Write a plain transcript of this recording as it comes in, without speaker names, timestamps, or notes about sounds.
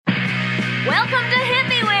Welcome to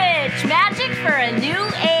Hippie Witch, magic for a new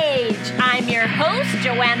age. I'm your host,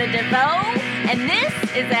 Joanna DeVoe, and this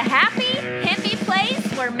is a happy, hippie place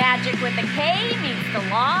where magic with a K meets the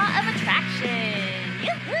law of attraction.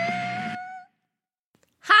 Yoo-hoo!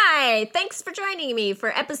 Hi, thanks for joining me for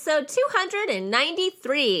episode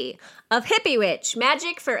 293 of Hippie Witch,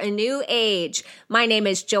 Magic for a New Age. My name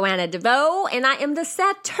is Joanna DeVoe, and I am the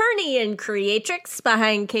Saturnian creatrix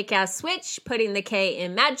behind Kick-Ass Switch, putting the K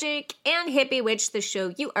in magic, and Hippie Witch, the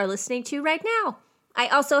show you are listening to right now. I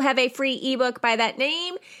also have a free ebook by that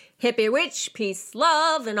name, Hippie Witch, Peace,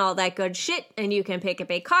 Love, and all that good shit, and you can pick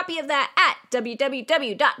up a copy of that at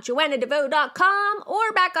www.joannadevoe.com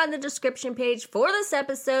or back on the description page for this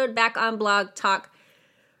episode, back on Blog Talk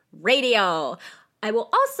Radio. I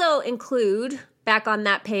will also include, back on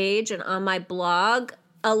that page and on my blog,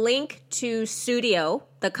 a link to Studio,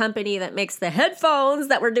 the company that makes the headphones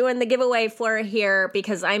that we're doing the giveaway for here,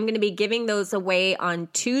 because I'm going to be giving those away on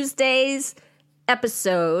Tuesday's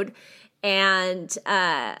episode. And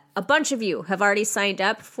a bunch of you have already signed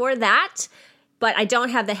up for that, but I don't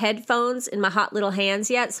have the headphones in my hot little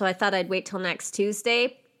hands yet, so I thought I'd wait till next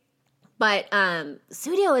Tuesday. But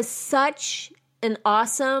Studio is such an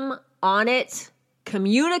awesome, on it,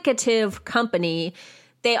 communicative company.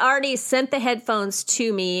 They already sent the headphones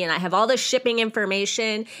to me, and I have all the shipping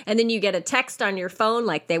information, and then you get a text on your phone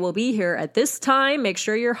like they will be here at this time. Make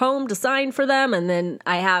sure you're home to sign for them, and then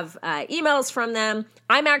I have emails from them.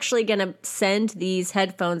 I'm actually going to send these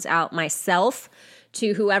headphones out myself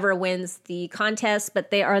to whoever wins the contest,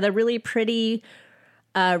 but they are the really pretty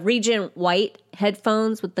Regent White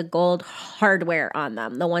headphones with the gold hardware on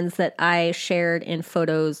them. The ones that I shared in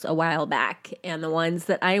photos a while back and the ones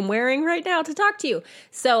that I am wearing right now to talk to you.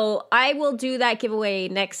 So I will do that giveaway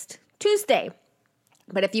next Tuesday.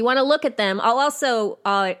 But if you want to look at them, I will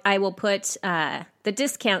put the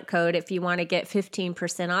discount code if you want to get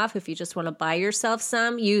 15% off. If you just want to buy yourself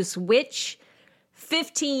some, use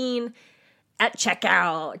Witch15 at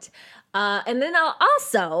checkout. And then I'll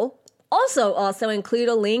also include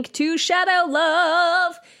a link to Shadow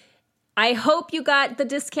Love. I hope you got the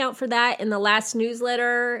discount for that in the last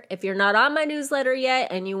newsletter. If you're not on my newsletter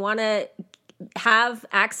yet and you want to have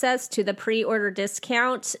access to the pre-order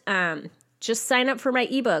discount, just sign up for my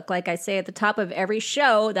ebook. Like I say at the top of every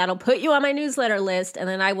show, that'll put you on my newsletter list, and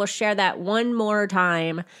then I will share that one more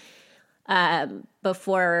time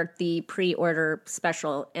before the pre-order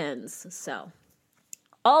special ends. So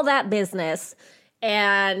all that business.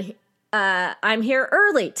 And I'm here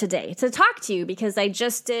early today to talk to you because I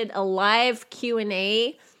just did a live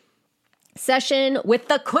Q&A session with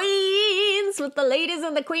the queens, with the ladies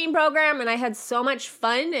in the queen program, and I had so much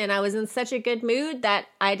fun and I was in such a good mood that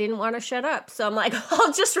I didn't want to shut up. So I'm like,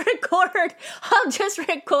 I'll just record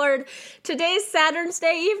today's Saturn's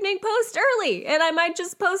Day evening post early, and I might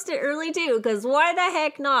just post it early too, because why the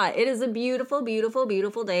heck not? It is a beautiful, beautiful,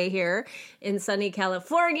 beautiful day here in sunny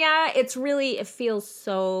California. It feels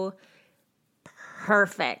so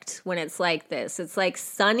perfect when it's like this. It's like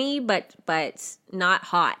sunny, but not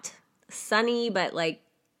hot. Sunny, but like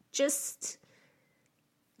just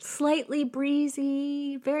slightly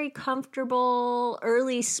breezy, very comfortable,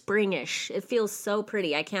 early springish. It feels so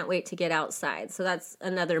pretty. I can't wait to get outside. So that's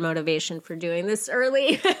another motivation for doing this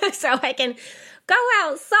early so I can go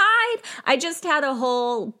outside. I just had a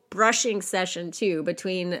whole brushing session too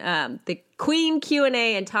between the Queen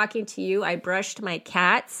Q&A and talking to you. I brushed my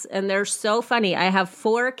cats, and they're so funny. I have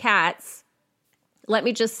 4 cats. Let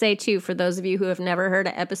me just say, too, for those of you who have never heard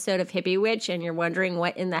an episode of Hippie Witch and you're wondering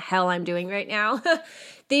what in the hell I'm doing right now,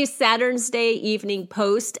 these Saturn's Day evening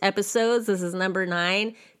post episodes, this is number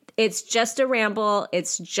 9, it's just a ramble.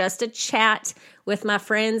 It's just a chat with my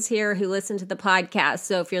friends here who listen to the podcast.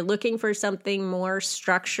 So if you're looking for something more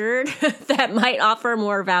structured that might offer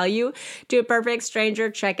more value to a perfect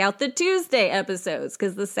stranger, check out the Tuesday episodes,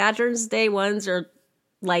 because the Saturn's Day ones are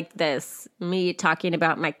like this, me talking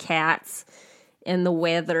about my cats and the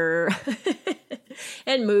weather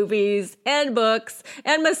and movies and books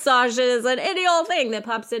and massages and any old thing that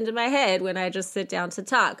pops into my head when I just sit down to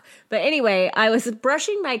talk. But anyway, I was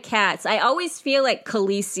brushing my cats. I always feel like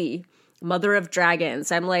Khaleesi, mother of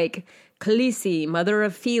dragons. I'm like Khaleesi, mother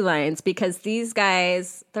of felines, because these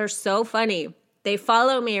guys, they're so funny. They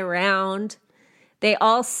follow me around. They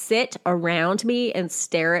all sit around me and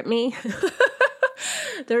stare at me.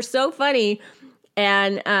 They're so funny.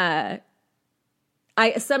 And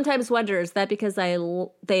I sometimes wonder, is that because they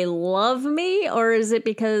love me, or is it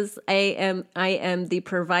because I am the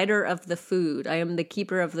provider of the food? I am the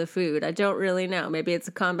keeper of the food. I don't really know. Maybe it's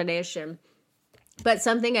a combination. But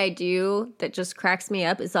something I do that just cracks me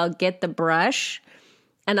up is I'll get the brush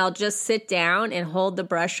and I'll just sit down and hold the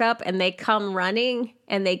brush up, and they come running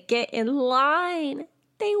and they get in line.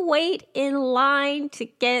 They wait in line to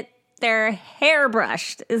get their hair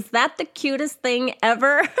brushed. Is that the cutest thing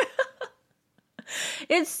ever?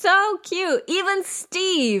 It's so cute. Even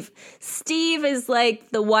Steve. Steve is like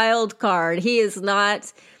the wild card. He's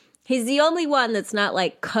the only one that's not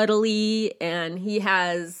like cuddly, and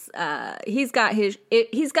he's got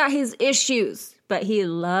his issues, but he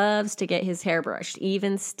loves to get his hair brushed.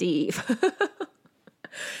 Even Steve.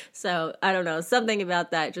 So I don't know. Something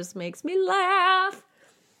about that just makes me laugh.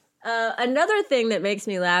 Another thing that makes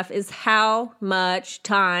me laugh is how much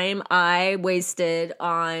time I wasted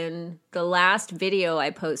on the last video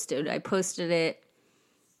I posted. I posted it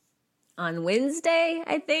on Wednesday,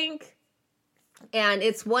 I think. And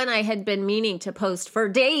it's one I had been meaning to post for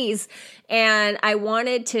days. And I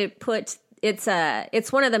wanted to put, it's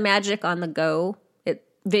one of the Magic on the Go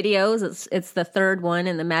videos. It's the third one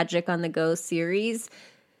in the Magic on the Go series,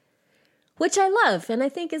 which I love and I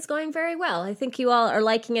think is going very well. I think you all are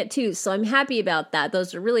liking it too, so I'm happy about that.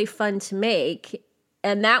 Those are really fun to make.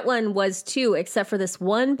 And that one was too, except for this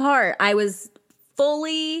one part. I was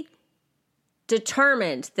fully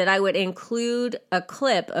determined that I would include a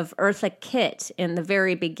clip of Eartha Kitt in the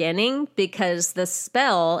very beginning, because the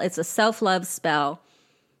spell, it's a self-love spell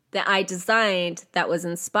that I designed that was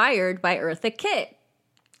inspired by Eartha Kitt.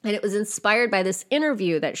 And it was inspired by this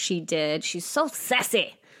interview that she did. She's so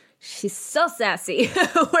sassy,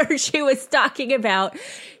 where she was talking about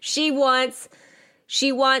she wants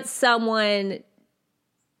someone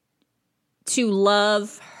to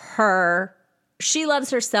love her. She loves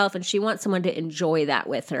herself, and she wants someone to enjoy that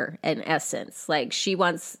with her, in essence. Like she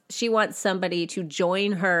wants somebody to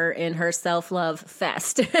join her in her self-love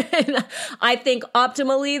fest. And I think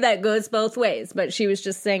optimally that goes both ways, but she was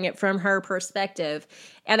just saying it from her perspective.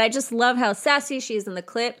 And I just love how sassy she is in the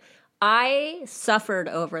clip. I suffered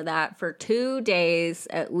over that for 2 days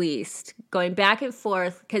at least, going back and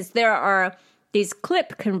forth, because there are these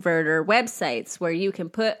clip converter websites where you can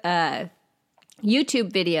put a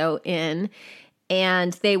YouTube video in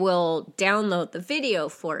and they will download the video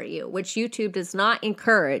for you, which YouTube does not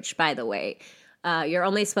encourage, by the way. You're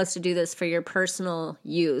only supposed to do this for your personal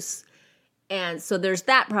use. And so there's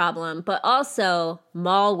that problem, but also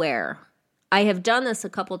malware. I have done this a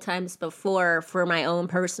couple times before for my own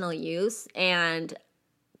personal use, and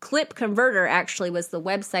Clip Converter actually was the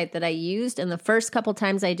website that I used, and the first couple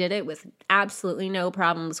times I did it with absolutely no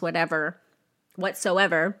problems whatsoever.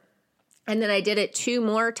 And then I did it 2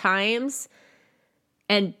 more times,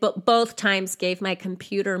 and both times gave my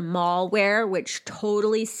computer malware, which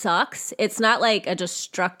totally sucks. It's not like a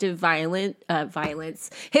destructive violence.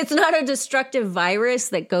 It's not a destructive virus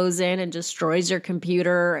that goes in and destroys your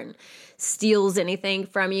computer and steals anything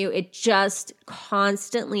from you. It just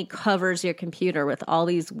constantly covers your computer with all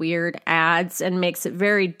these weird ads and makes it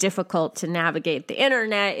very difficult to navigate the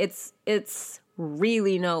internet. It's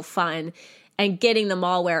really no fun. And getting the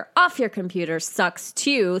malware off your computer sucks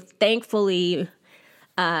too. Thankfully,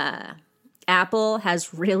 Apple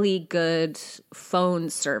has really good phone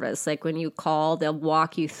service. Like when you call, they'll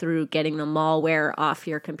walk you through getting the malware off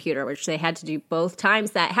your computer, which they had to do both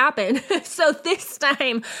times that happened. So this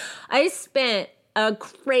time I spent a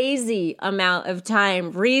crazy amount of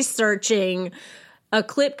time researching a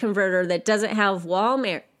clip converter that doesn't have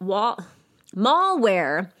malware.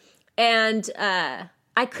 And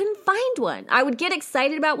I couldn't find one. I would get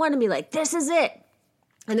excited about one and be like, this is it.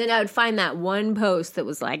 And then I would find that one post that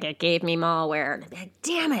was like, it gave me malware. And I'd be like,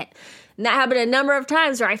 damn it. And that happened a number of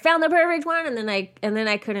times where I found the perfect one and then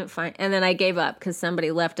I couldn't find, and then I gave up because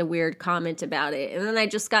somebody left a weird comment about it. And then I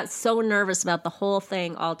just got so nervous about the whole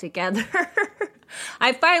thing altogether.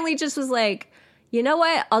 I finally just was like, you know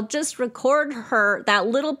what? I'll just record that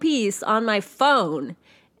little piece on my phone,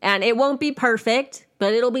 and it won't be perfect,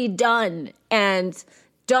 but it'll be done. And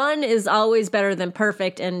done is always better than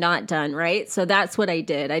perfect and not done, right? So that's what I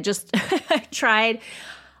did. I tried.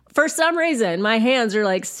 For some reason, my hands are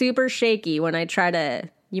like super shaky when I try to,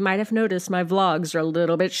 you might have noticed my vlogs are a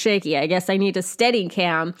little bit shaky. I guess I need a steady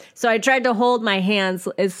cam. So I tried to hold my hands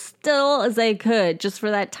as still as I could just for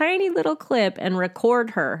that tiny little clip and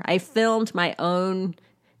record her. I filmed my own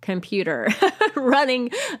computer running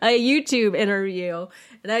a YouTube interview,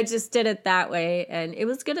 and I just did it that way, and it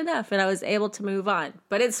was good enough, and I was able to move on.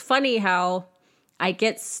 But it's funny how I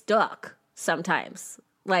get stuck sometimes.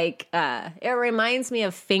 Like it reminds me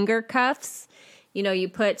of finger cuffs. You know, you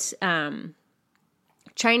put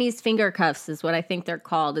Chinese finger cuffs is what I think they're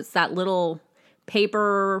called. It's that little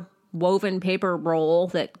woven paper roll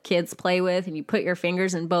that kids play with, and you put your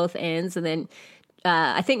fingers in both ends and then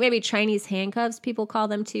I think maybe Chinese handcuffs, people call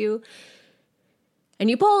them too. And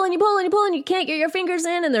you pull and you pull and you pull and you can't get your fingers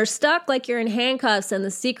in and they're stuck like you're in handcuffs. And the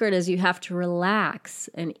secret is you have to relax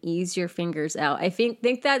and ease your fingers out. I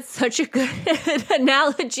think that's such a good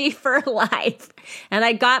analogy for life. And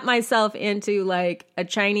I got myself into like a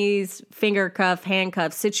Chinese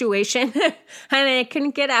handcuff situation and I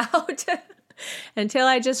couldn't get out until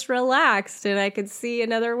I just relaxed and I could see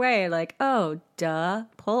another way. Like, oh, duh,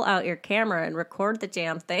 pull out your camera and record the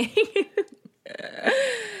damn thing.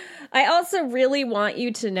 I also really want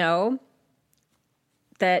you to know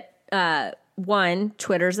that, one,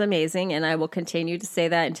 Twitter's amazing, and I will continue to say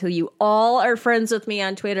that until you all are friends with me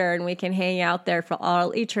on Twitter and we can hang out there for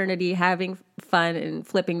all eternity having fun and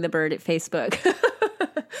flipping the bird at Facebook.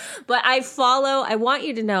 But I want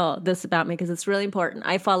you to know this about me because it's really important.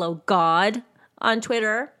 I follow God on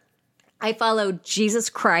Twitter. I follow Jesus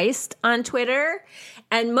Christ on Twitter.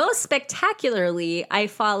 And most spectacularly, I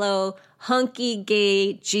follow Hunky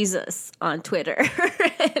Gay Jesus on Twitter.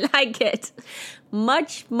 And I get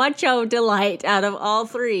much delight out of all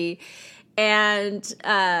three. And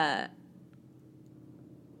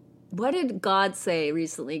what did God say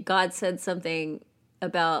recently? God said something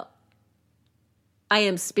about, I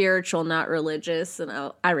am spiritual, not religious. And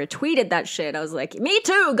I retweeted that shit. I was like, me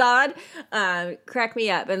too, God. Crack me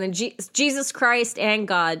up. And then Jesus Christ and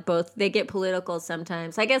God, both, they get political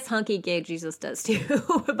sometimes. I guess Hunky Gay Jesus does too.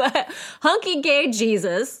 But Hunky Gay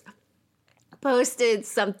Jesus posted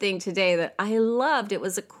something today that I loved. It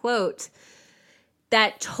was a quote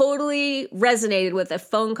that totally resonated with a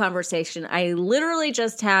phone conversation I literally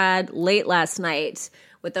just had late last night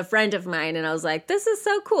with a friend of mine, and I was like, this is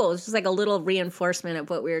so cool. It's just like a little reinforcement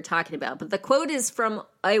of what we were talking about. But the quote is from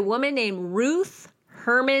a woman named Ruth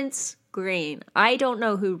Hermans Green. I don't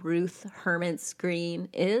know who Ruth Hermans Green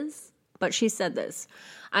is, but she said this.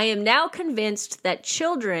 I am now convinced that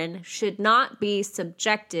children should not be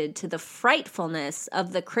subjected to the frightfulness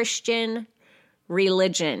of the Christian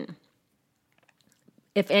religion.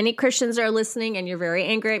 If any Christians are listening and you're very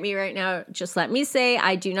angry at me right now, just let me say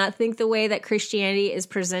I do not think the way that Christianity is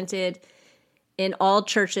presented in all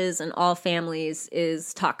churches and all families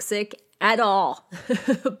is toxic at all.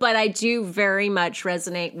 But I do very much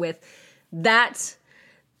resonate with that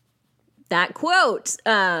quote.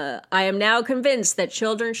 I am now convinced that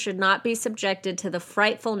children should not be subjected to the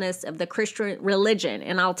frightfulness of the Christian religion.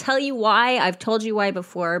 And I'll tell you why. I've told you why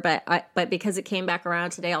before, but because it came back around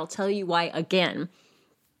today, I'll tell you why again.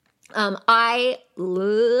 I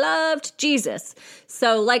loved Jesus.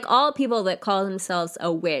 So like all people that call themselves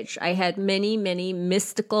a witch, I had many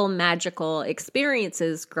mystical, magical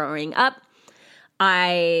experiences growing up.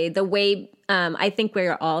 I think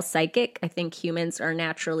we're all psychic. I think humans are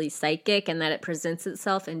naturally psychic and that it presents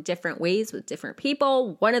itself in different ways with different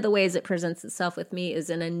people. One of the ways it presents itself with me is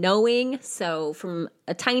in a knowing. So from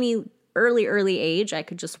a tiny early age, I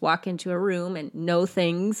could just walk into a room and know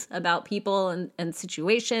things about people and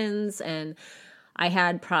situations. And I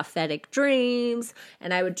had prophetic dreams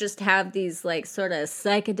and I would just have these like sort of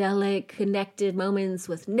psychedelic connected moments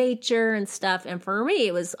with nature and stuff. And for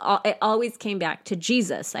me, it always came back to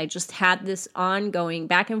Jesus. I just had this ongoing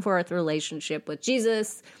back and forth relationship with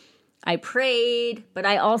Jesus. I prayed, but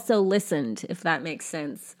I also listened, if that makes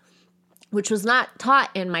sense, which was not taught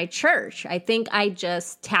in my church. I think I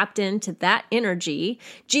just tapped into that energy.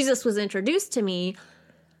 Jesus was introduced to me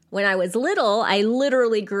when I was little. I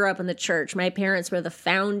literally grew up in the church. My parents were the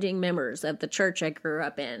founding members of the church I grew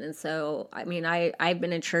up in. And so, I mean, I've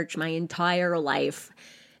been in church my entire life.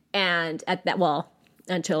 And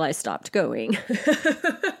until I stopped going.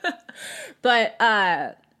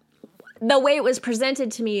 But, the way it was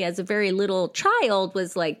presented to me as a very little child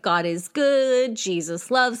was like, God is good,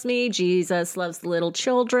 Jesus loves me, Jesus loves the little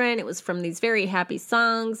children. It was from these very happy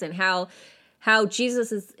songs and how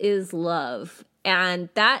Jesus is love. And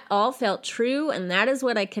that all felt true, and that is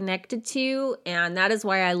what I connected to, and that is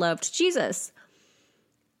why I loved Jesus.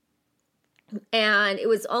 And it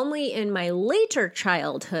was only in my later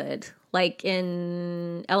childhood, like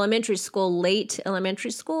in late elementary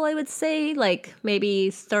school, I would say, like maybe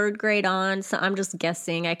third grade on. So I'm just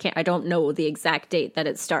guessing. I don't know the exact date that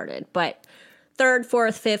it started, but third,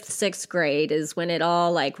 fourth, fifth, sixth grade is when it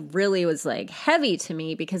all like really was like heavy to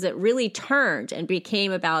me because it really turned and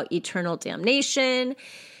became about eternal damnation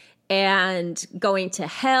and going to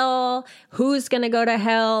hell, who's going to go to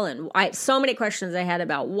hell, and so many questions I had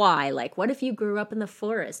about why. Like, what if you grew up in the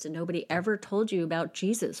forest and nobody ever told you about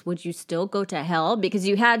Jesus? Would you still go to hell? Because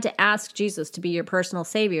you had to ask Jesus to be your personal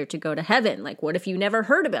savior to go to heaven. Like, what if you never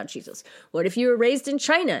heard about Jesus? What if you were raised in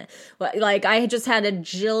China? Like, I just had a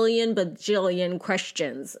bajillion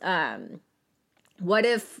questions. What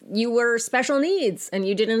if you were special needs and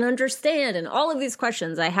you didn't understand? And all of these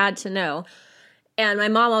questions I had to know. And my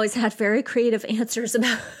mom always had very creative answers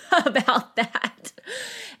about that.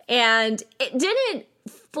 And it didn't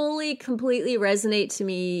fully, completely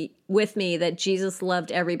resonate with me that Jesus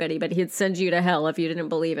loved everybody, but he'd send you to hell if you didn't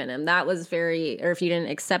believe in him. That was or if you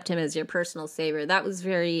didn't accept him as your personal savior. That was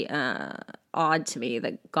very odd to me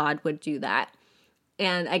that God would do that.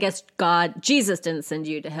 And I guess Jesus didn't send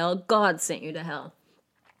you to hell. God sent you to hell.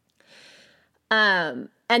 And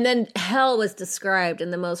then hell was described in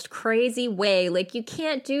the most crazy way. Like, you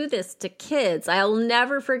can't do this to kids. I'll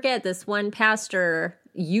never forget this one pastor,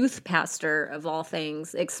 youth pastor of all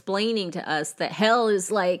things, explaining to us that hell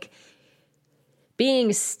is like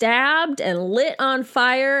being stabbed and lit on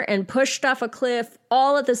fire and pushed off a cliff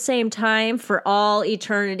all at the same time for all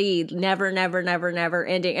eternity, never, never, never, never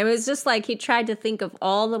ending. And it was just like he tried to think of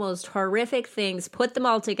all the most horrific things, put them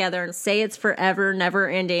all together and say it's forever, never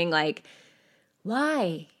ending. Like,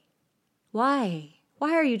 why? Why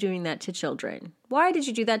are you doing that to children? Why did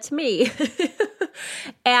you do that to me?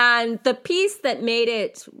 And the piece that made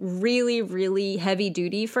it really, really heavy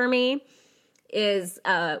duty for me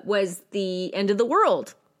was the end of the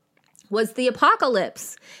world, was the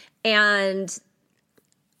apocalypse, and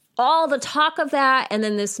all the talk of that. And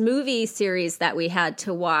then this movie series that we had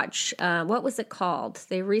to watch, what was it called?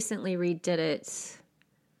 They recently redid it.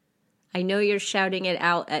 I know you're shouting it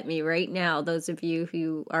out at me right now, those of you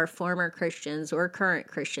who are former Christians or current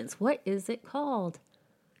Christians. What is it called?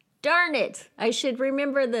 Darn it. I should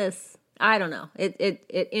remember this. I don't know.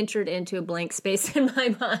 It entered into a blank space in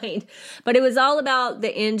my mind. But it was all about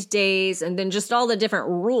the end days and then just all the different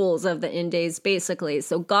rules of the end days, basically.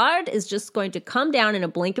 So God is just going to come down in a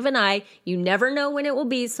blink of an eye. You never know when it will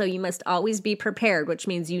be, so you must always be prepared, which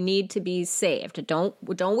means you need to be saved. Don't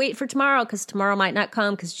wait for tomorrow, because tomorrow might not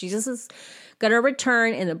come, because Jesus is going to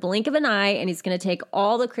return in the blink of an eye, and he's going to take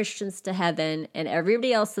all the Christians to heaven, and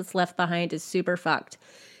everybody else that's left behind is super fucked.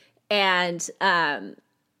 And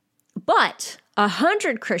but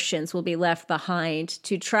 100 Christians will be left behind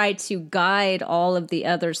to try to guide all of the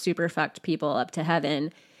other super fucked people up to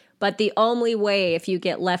heaven. But the only way, if you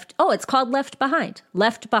get left, it's called Left Behind.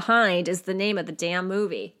 Left Behind is the name of the damn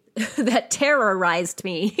movie that terrorized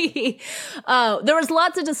me. There was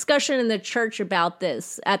lots of discussion in the church about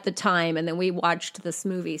this at the time, and then we watched this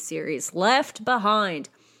movie series, Left Behind.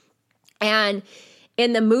 And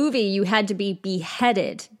in the movie, you had to be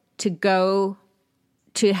beheaded to go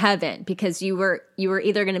to heaven, because you were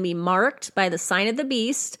either going to be marked by the sign of the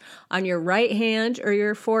beast on your right hand or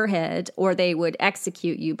your forehead, or they would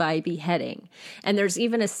execute you by beheading. And there's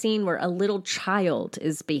even a scene where a little child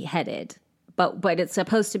is beheaded, but it's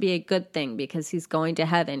supposed to be a good thing because he's going to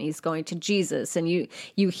heaven. He's going to Jesus. And you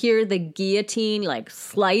hear the guillotine like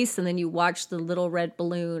slice, and then you watch the little red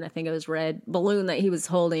balloon, I think it was red balloon that he was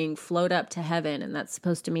holding, float up to heaven. And that's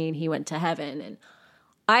supposed to mean he went to heaven. And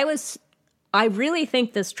I really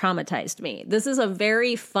think this traumatized me. This is a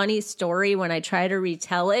very funny story when I try to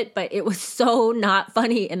retell it, but it was so not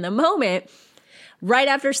funny in the moment. Right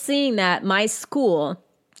after seeing that, my school,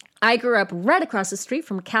 I grew up right across the street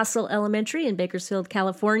from Castle Elementary in Bakersfield,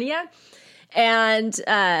 California. And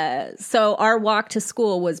so our walk to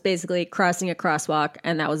school was basically crossing a crosswalk,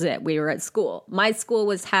 and that was it. We were at school. My school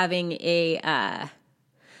was having a,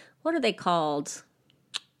 what are they called?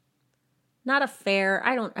 Not a fair.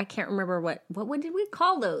 I can't remember what did we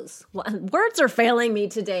call those? Words are failing me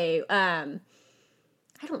today. I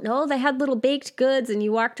don't know. They had little baked goods, and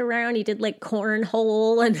you walked around. You did like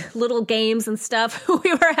cornhole and little games and stuff.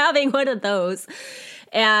 We were having one of those,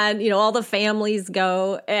 and all the families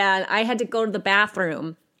go, and I had to go to the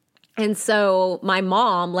bathroom, and so my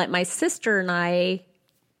mom let my sister and I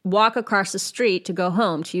walk across the street to go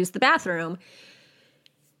home to use the bathroom.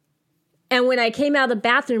 And when I came out of the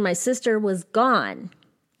bathroom, my sister was gone.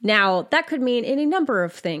 Now, that could mean any number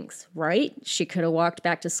of things, right? She could have walked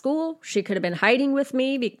back to school. She could have been hiding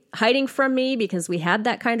from me because we had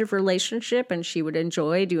that kind of relationship, and she would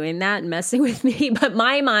enjoy doing that and messing with me. But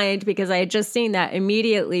my mind, because I had just seen that,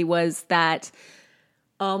 immediately was that,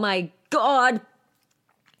 oh my God,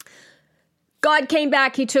 God came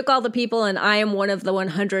back, he took all the people, and I am one of the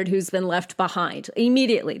 100 who's been left behind.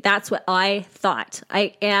 Immediately, that's what I thought.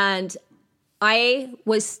 I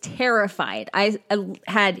was terrified. I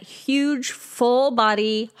had huge full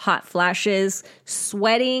body hot flashes,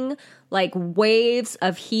 sweating like waves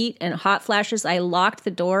of heat and hot flashes. I locked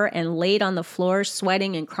the door and laid on the floor,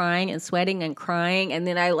 sweating and crying and sweating and crying. And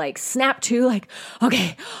then I snapped to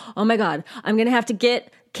okay, oh my God, I'm going to have to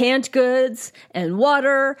get canned goods and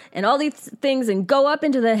water and all these things and go up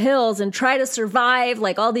into the hills and try to survive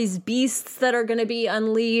like all these beasts that are going to be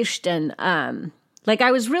unleashed. And like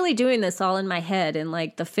I was really doing this all in my head in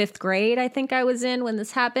like the 5th grade, I think I was in when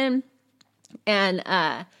this happened. And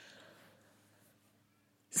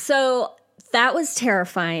so that was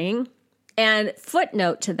terrifying. And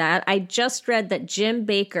footnote to that, I just read that Jim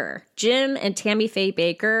and Tammy Faye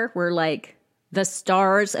Baker were like the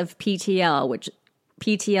stars of PTL, which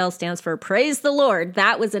PTL stands for Praise the Lord.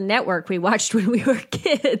 That was a network we watched when we were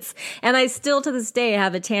kids. And I still to this day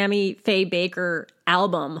have a Tammy Faye Baker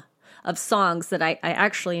album of songs that I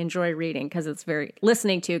actually enjoy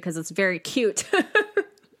listening to because it's very cute.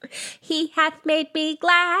 He hath made me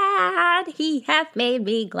glad. He hath made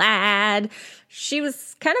me glad. She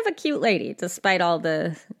was kind of a cute lady, despite all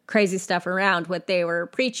the crazy stuff around what they were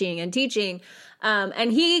preaching and teaching.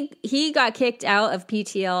 And he got kicked out of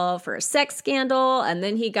PTL for a sex scandal, and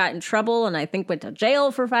then he got in trouble and I think went to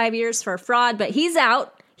jail for 5 years for fraud. But he's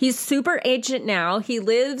out. He's super ancient now. He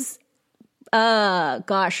lives, I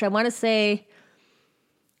want to say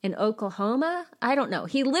in Oklahoma? I don't know.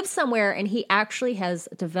 He lives somewhere and he actually has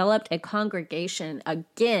developed a congregation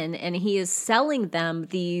again, and he is selling them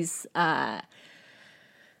these,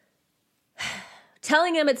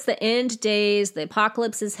 telling them it's the end days, the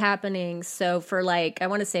apocalypse is happening. So for like, I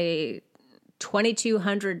want to say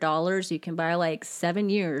 $2,200, you can buy like 7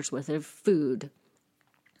 years worth of food.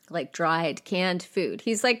 Like dried, canned food.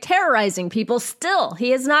 He's like terrorizing people still. He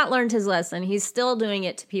has not learned his lesson. He's still doing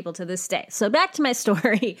it to people to this day. So back to my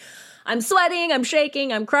story. I'm sweating, I'm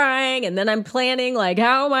shaking, I'm crying, and then I'm planning like,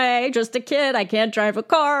 how am I just a kid? I can't drive a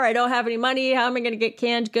car. I don't have any money. How am I going to get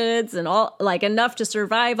canned goods and all like enough to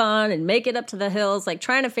survive on and make it up to the hills? Like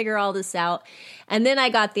trying to figure all this out. And then I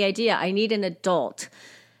got the idea. I need an adult.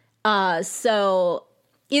 So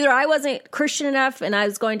either I wasn't Christian enough and I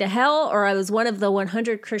was going to hell, or I was one of the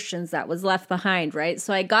 100 Christians that was left behind, right?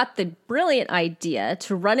 So I got the brilliant idea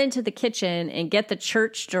to run into the kitchen and get the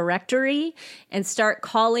church directory and start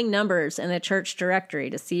calling numbers in the church directory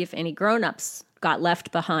to see if any grown-ups got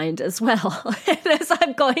left behind as well. And as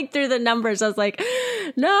I'm going through the numbers, I was like,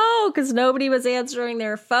 no, because nobody was answering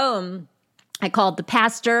their phone. I called the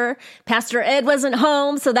pastor. Pastor Ed wasn't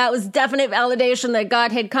home, so that was definite validation that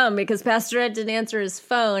God had come because Pastor Ed didn't answer his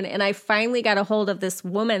phone. And I finally got a hold of this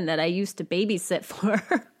woman that I used to babysit for.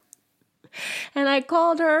 And I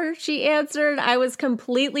called her. She answered. I was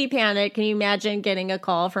completely panicked. Can you imagine getting a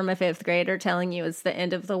call from a 5th grader telling you it's the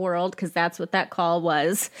end of the world? Because that's what that call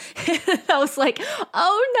was. I was like,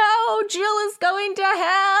 oh no, Jill is going to hell.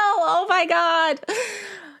 Oh my God.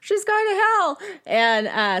 She's going to hell.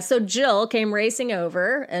 And so Jill came racing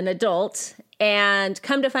over, an adult, and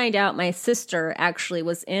come to find out my sister actually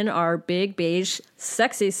was in our big beige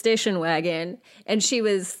sexy station wagon. And she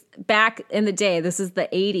was back in the day. This is the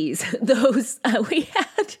 80s. Those we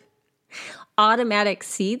had automatic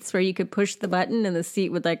seats where you could push the button and the seat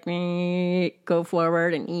would like go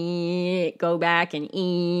forward and go back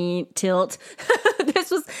and tilt.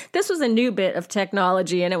 This was a new bit of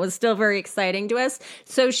technology and it was still very exciting to us.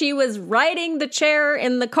 So she was riding the chair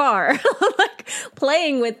in the car, like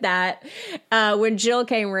playing with that when Jill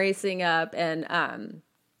came racing up. And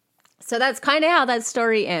so that's kind of how that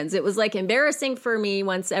story ends. It was like embarrassing for me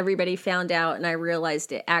once everybody found out and I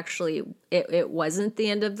realized it wasn't the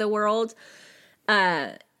end of the world.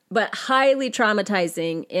 But highly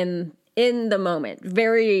traumatizing in the moment.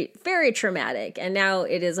 Very, very traumatic. And now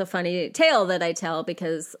it is a funny tale that I tell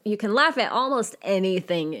because you can laugh at almost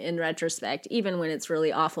anything in retrospect, even when it's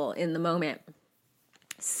really awful in the moment.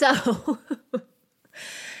 So, having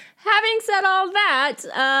said all that,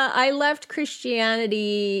 I left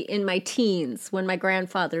Christianity in my teens when my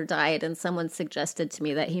grandfather died and someone suggested to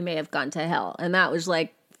me that he may have gone to hell. And that was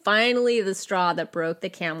like finally the straw that broke the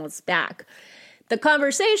camel's back. The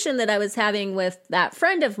conversation that I was having with that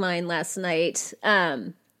friend of mine last night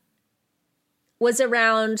was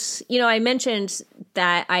around, I mentioned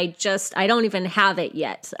that I don't even have it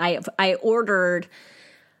yet. I ordered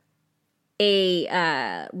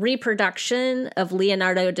a reproduction of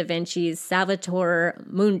Leonardo da Vinci's Salvator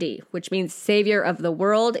Mundi, which means Savior of the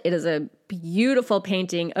World. It is a beautiful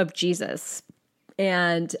painting of Jesus.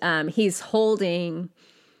 And he's holding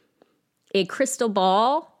a crystal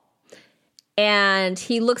ball. And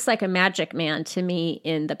he looks like a magic man to me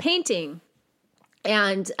in the painting.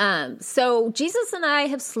 And so Jesus and I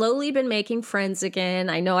have slowly been making friends again.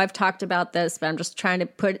 I know I've talked about this, but I'm just trying to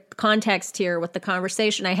put context here with the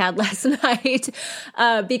conversation I had last night.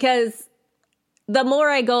 Because the more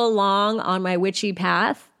I go along on my witchy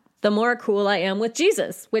path, the more cool I am with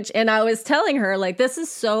Jesus. And I was telling her, like, this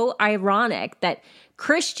is so ironic that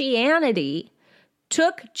Christianity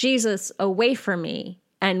took Jesus away from me,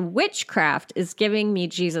 and witchcraft is giving me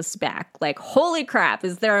Jesus back. Like, holy crap,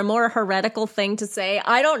 is there a more heretical thing to say?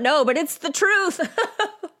 I don't know, but it's the truth.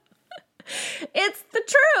 It's the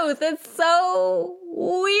truth. It's so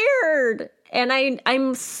weird. And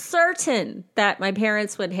I'm certain that my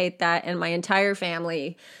parents would hate that and my entire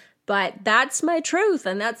family. But that's my truth,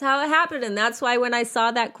 and that's how it happened. And that's why when I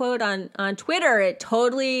saw that quote on Twitter, it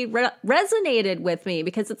totally resonated with me,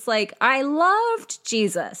 because it's like, I loved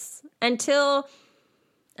Jesus until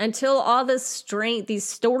all these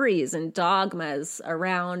stories and dogmas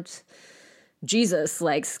around Jesus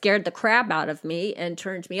like scared the crap out of me and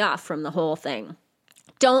turned me off from the whole thing.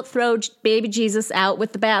 Don't throw baby Jesus out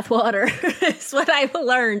with the bathwater is what I've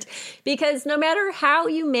learned, because no matter how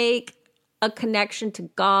you make a connection to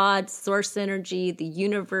God, source energy, the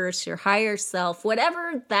universe, your higher self,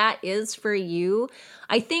 whatever that is for you,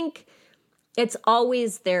 I think it's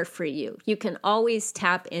always there for you. You can always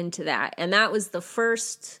tap into that. And that was the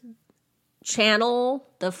first channel,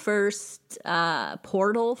 the first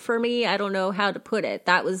portal for me. I don't know how to put it.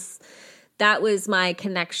 That was my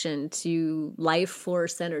connection to life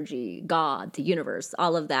force energy, God, the universe,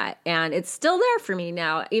 all of that. And it's still there for me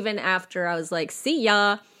now, even after I was like, see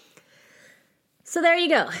ya. So there you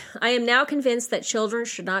go. I am now convinced that children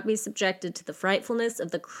should not be subjected to the frightfulness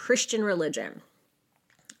of the Christian religion.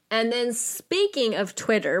 And then speaking of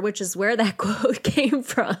Twitter, which is where that quote came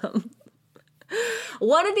from,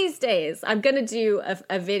 one of these days I'm going to do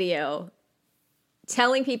a video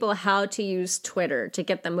telling people how to use Twitter to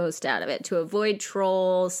get the most out of it, to avoid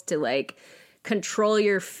trolls, to like control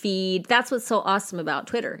your feed. That's what's so awesome about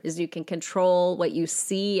Twitter, is you can control what you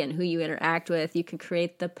see and who you interact with. You can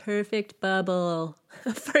create the perfect bubble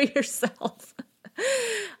for yourself.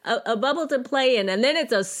 A bubble to play in. And then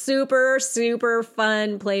it's a super, super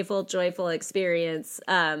fun, playful, joyful experience.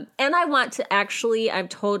 And I want to I'm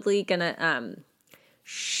totally going to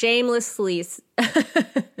shamelessly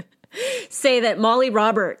say that Molly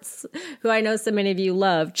Roberts, who I know so many of you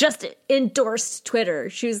love, just endorsed Twitter.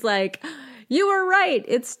 She was like, you were right.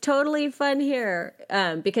 It's totally fun here.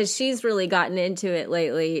 Because she's really gotten into it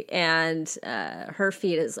lately, and her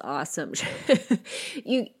feed is awesome.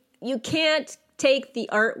 You can't take the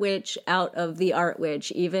art witch out of the art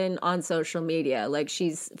witch, even on social media. Like,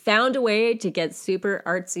 she's found a way to get super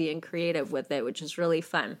artsy and creative with it, which is really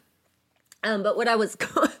fun. But what I was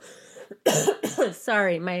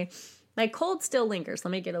sorry, my cold still lingers.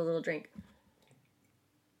 Let me get a little drink.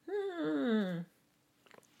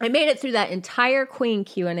 I made it through that entire Queen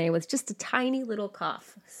Q&A with just a tiny little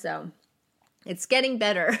cough. So it's getting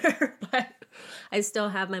better, but I still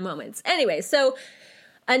have my moments. Anyway, so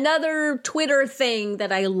another Twitter thing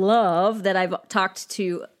that I love, that I've talked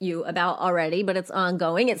to you about already, but it's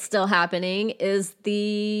ongoing, it's still happening, is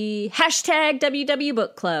the hashtag WW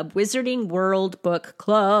Book Club, Wizarding World Book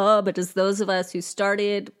Club. It is those of us who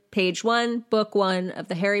started page 1, book 1 of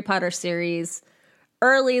the Harry Potter series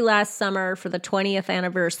early last summer for the 20th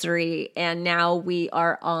anniversary, and now we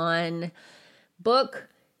are on book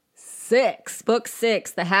 6,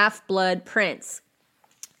 The Half-Blood Prince.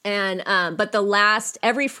 And but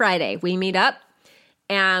every Friday we meet up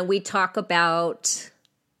and we talk about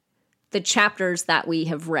the chapters that we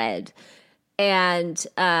have read. And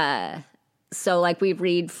so like we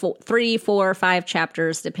read 3, 4, 5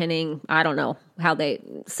 chapters, depending, I don't know how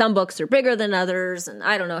some books are bigger than others, and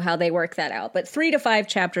I don't know how they work that out. But 3 to 5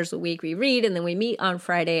 chapters a week we read, and then we meet on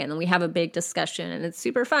Friday, and then we have a big discussion, and it's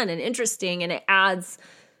super fun and interesting, and it adds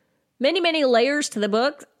many, many layers to the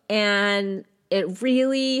book, and it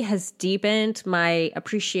really has deepened my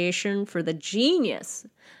appreciation for the genius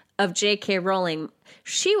of J.K. Rowling.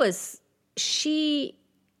 She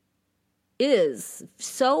is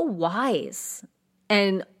so wise,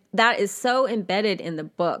 and that is so embedded in the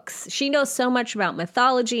books. She knows so much about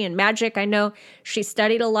mythology and magic. I know she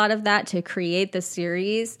studied a lot of that to create the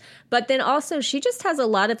series, but then also she just has a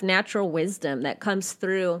lot of natural wisdom that comes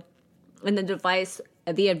through in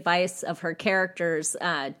the advice of her characters.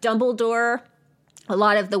 Dumbledore, a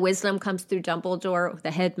lot of the wisdom comes through Dumbledore,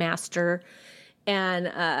 the headmaster.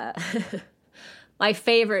 And my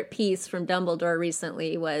favorite piece from Dumbledore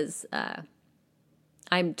recently was,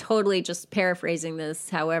 I'm totally just paraphrasing this,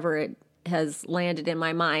 however it has landed in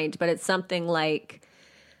my mind, but it's something like,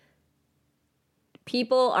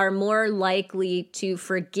 people are more likely to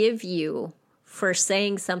forgive you for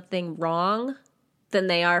saying something wrong than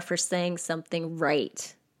they are for saying something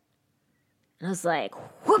right. And I was like,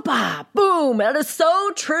 whoopah, boom, that is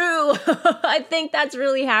so true. I think that's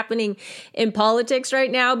really happening in politics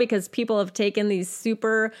right now, because people have taken these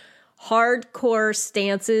super hardcore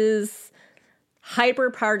stances hyper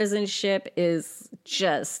partisanship is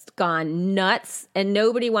just gone nuts, and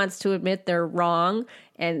nobody wants to admit they're wrong.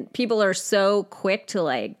 And people are so quick to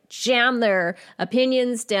like jam their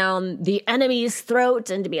opinions down the enemy's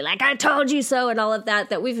throat and to be like, I told you so, and all of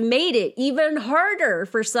that, that we've made it even harder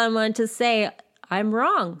for someone to say, I'm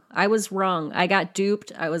wrong. I was wrong. I got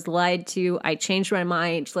duped. I was lied to. I changed my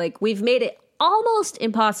mind. Like, we've made it almost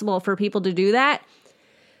impossible for people to do that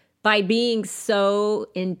by being so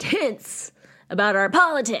intense about our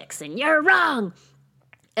politics and you're wrong.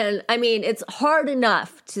 And I mean, it's hard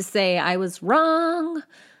enough to say I was wrong.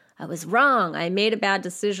 I was wrong. I made a bad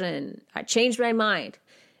decision. I changed my mind.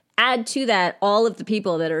 Add to that all of the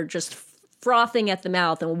people that are just frothing at the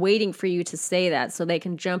mouth and waiting for you to say that so they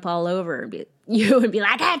can jump all over you and be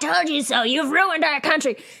like, I told you so. You've ruined our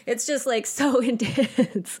country. It's just like so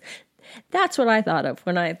intense. That's what I thought of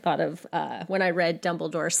when I read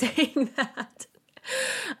Dumbledore saying that.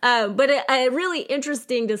 But a really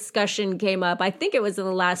interesting discussion came up. I think it was in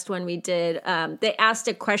the last one we did. They asked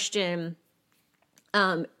a question,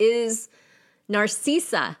 is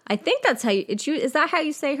Narcissa, I think that's how is that how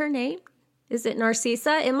you say her name? Is it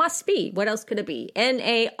Narcissa? It must be. What else could it be?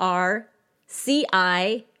 Narcissa,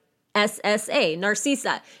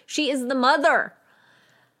 Narcissa. She is the mother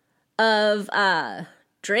of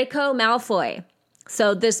Draco Malfoy.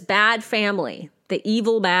 So this bad family, the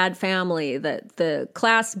evil bad family, the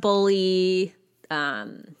class bully,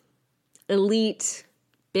 elite,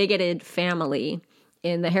 bigoted family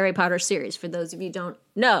in the Harry Potter series. For those of you who don't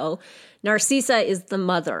know, Narcissa is the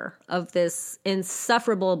mother of this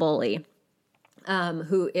insufferable bully,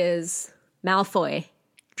 who is Malfoy,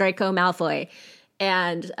 Draco Malfoy.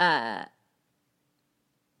 And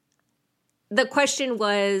the question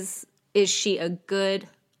was, is she a good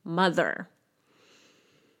mother?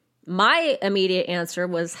 My immediate answer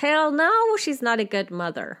was, hell no, she's not a good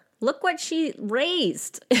mother. Look what she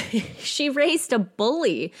raised. She raised a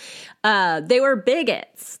bully. They were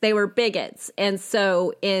bigots. And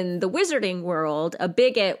so in the wizarding world, a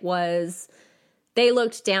bigot was, they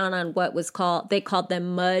looked down on what was called, they called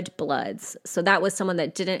them mudbloods. So that was someone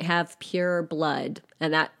that didn't have pure blood,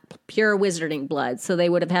 and that pure wizarding blood. So they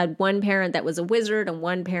would have had one parent that was a wizard and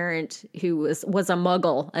one parent who was a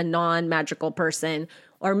muggle, a non-magical person.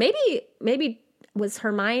 Or maybe was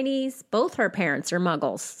Hermione's, both her parents are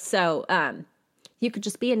muggles. So you could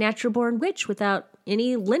just be a natural born witch without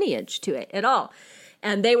any lineage to it at all.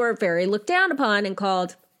 And they were very looked down upon and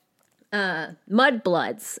called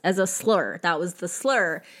mudbloods as a slur. That was the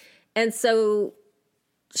slur. And so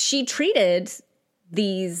she treated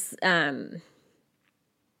these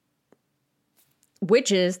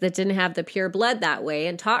witches that didn't have the pure blood that way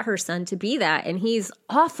and taught her son to be that. And he's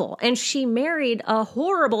awful. And she married a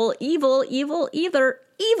horrible, evil mofo.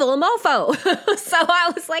 So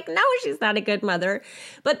I was like, no, she's not a good mother.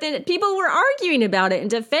 But then people were arguing about it and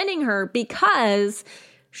defending her because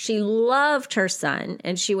she loved her son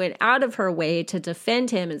and she went out of her way to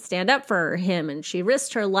defend him and stand up for him. And she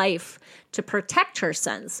risked her life to protect her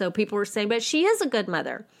son. So people were saying, but she is a good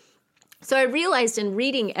mother. So I realized in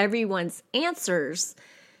reading everyone's answers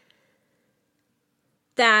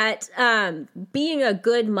that being a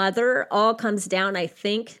good mother all comes down, I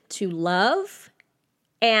think, to love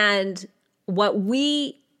and what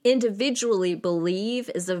we individually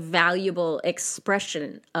believe is a valuable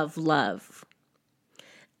expression of love.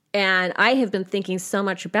 And I have been thinking so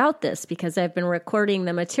much about this because I've been recording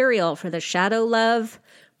the material for the Shadow Love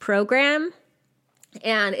program.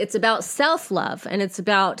 And it's about self-love, and it's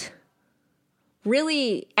about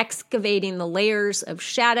really excavating the layers of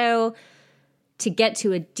shadow to get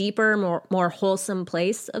to a deeper, more wholesome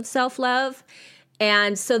place of self-love.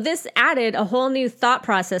 And so this added a whole new thought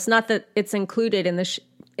process, not that it's included in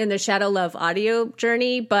the Shadow Love audio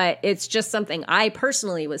journey, but it's just something I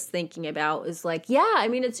personally was thinking about. Is like, yeah, I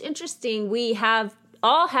mean, it's interesting. We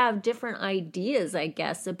all have different ideas, I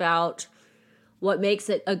guess, about what makes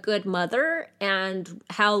it a good mother and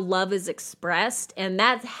how love is expressed. And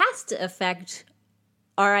that has to affect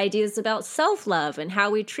our ideas about self-love and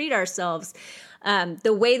how we treat ourselves.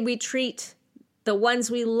 The way we treat the ones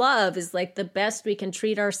we love is like the best we can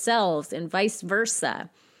treat ourselves, and vice versa.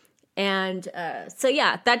 And so,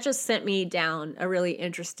 yeah, that just sent me down a really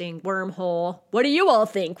interesting wormhole. What do you all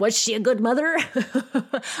think? Was she a good mother?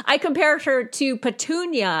 I compared her to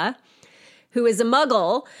Petunia, who is a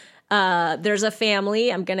muggle. There's a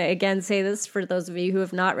family, I'm going to again say this for those of you who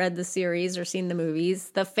have not read the series or seen the movies,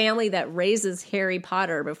 the family that raises Harry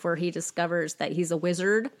Potter before he discovers that he's a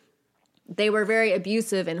wizard. They were very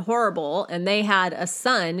abusive and horrible, and they had a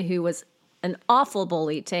son who was an awful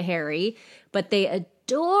bully to Harry, but they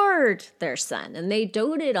adored their son and they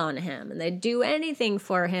doted on him and they'd do anything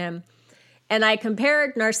for him. And I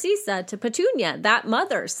compared Narcissa to Petunia, that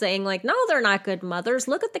mother, saying like, no, they're not good mothers.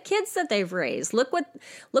 Look at the kids that they've raised. Look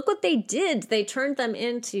what they did. They turned them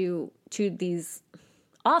into these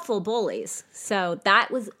awful bullies. So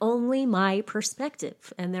that was only my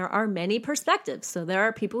perspective. And there are many perspectives. So there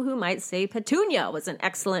are people who might say Petunia was an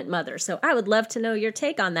excellent mother. So I would love to know your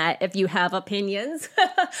take on that if you have opinions.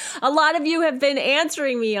 A lot of you have been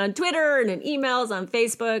answering me on Twitter and in emails on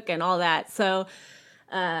Facebook and all that. So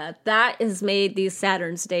that has made these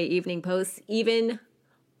Saturn's Day evening posts even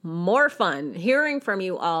more fun, hearing from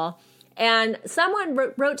you all. And someone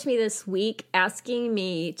wrote to me this week asking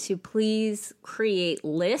me to please create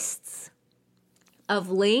lists of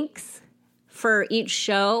links for each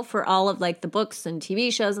show for all of like the books and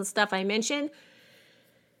TV shows and stuff I mentioned.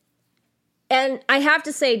 And I have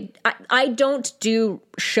to say, I don't do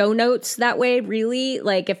show notes that way, really.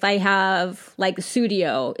 Like if I have, like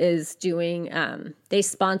Studio is doing, they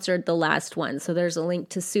sponsored the last one. So there's a link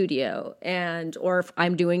to Studio. Or if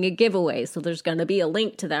I'm doing a giveaway, so there's going to be a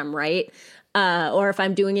link to them, right? Or if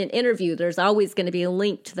I'm doing an interview, there's always going to be a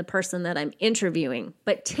link to the person that I'm interviewing.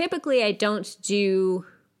 But typically I don't do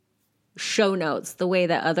show notes the way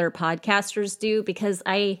that other podcasters do because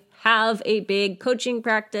I have a big coaching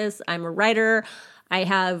practice. I'm a writer. I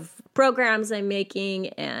have programs I'm making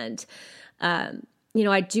and,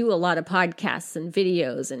 I do a lot of podcasts and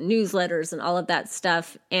videos and newsletters and all of that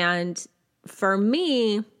stuff. And for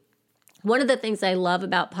me, one of the things I love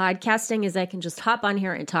about podcasting is I can just hop on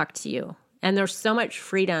here and talk to you. And there's so much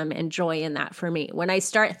freedom and joy in that for me. When I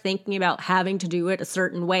start thinking about having to do it a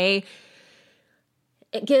certain way,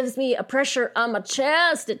 it gives me a pressure on my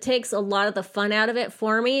chest. It takes a lot of the fun out of it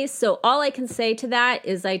for me. So all I can say to that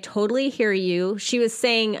is I totally hear you. She was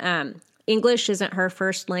saying English isn't her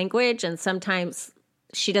first language, and sometimes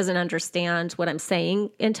she doesn't understand what I'm saying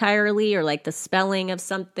entirely or like the spelling of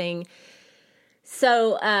something.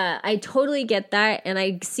 So I totally get that, and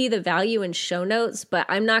I see the value in show notes, but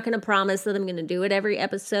I'm not going to promise that I'm going to do it every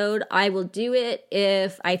episode. I will do it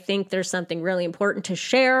if I think there's something really important to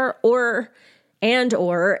share or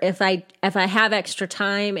if I have extra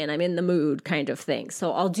time and I'm in the mood kind of thing.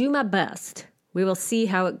 So I'll do my best. We will see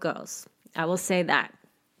how it goes. I will say that.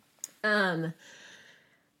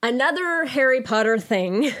 Another Harry Potter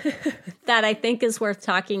thing that I think is worth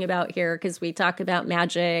talking about here, because we talk about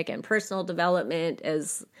magic and personal development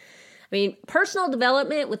personal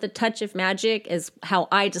development with a touch of magic is how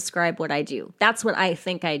I describe what I do. That's what I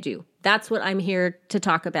think I do. That's what I'm here to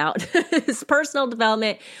talk about is personal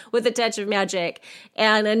development with a touch of magic.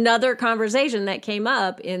 And another conversation that came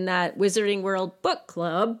up in that Wizarding World book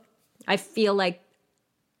club, I feel like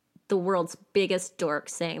the world's biggest dork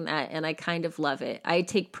saying that, and I kind of love it. I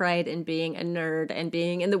take pride in being a nerd and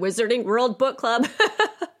being in the Wizarding World book club.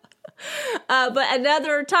 But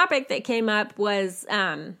another topic that came up was,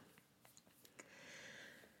 how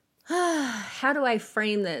do I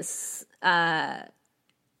frame this?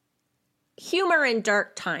 Humor in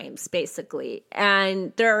dark times, basically.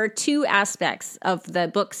 And there are two aspects of the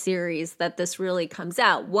book series that this really comes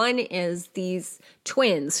out. One is these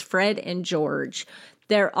twins, Fred and George.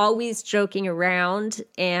 They're always joking around,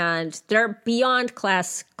 and they're beyond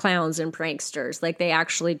class clowns and pranksters. Like, they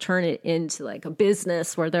actually turn it into like a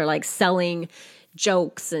business where they're like selling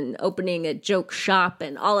jokes and opening a joke shop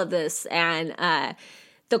and all of this. And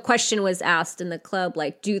the question was asked in the club,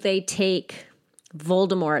 like, do they take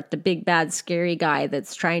Voldemort, the big bad scary guy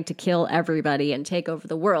that's trying to kill everybody and take over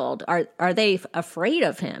the world? Are they afraid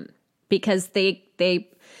of him? Because they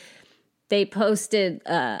posted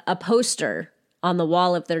a poster on the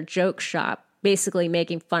wall of their joke shop, basically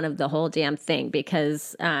making fun of the whole damn thing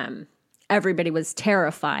because everybody was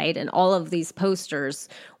terrified, and all of these posters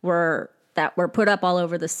that were put up all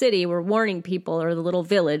over the city were warning people, or the little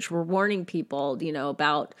village were warning people,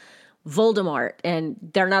 about Voldemort, and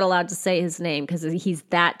they're not allowed to say his name because he's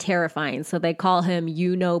that terrifying. So they call him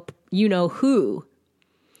you know who.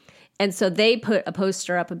 And so they put a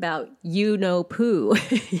poster up about poo,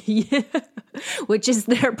 which is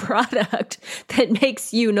their product that makes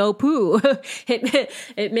poo.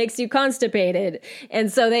 It makes you constipated.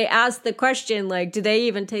 And so they asked the question, like, do they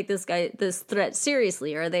even take this threat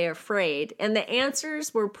seriously? Are they afraid? And the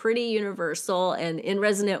answers were pretty universal and in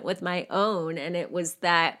resonant with my own. And it was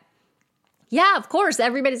that, yeah, of course,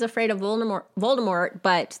 everybody's afraid of Voldemort,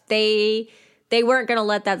 but they weren't going to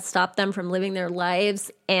let that stop them from living their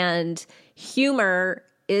lives. And humor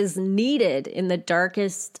is needed in the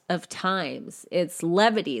darkest of times. It's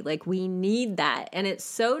levity. Like, we need that. And it's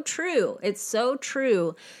so true. It's so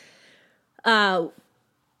true.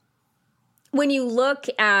 when you look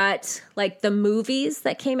at like the movies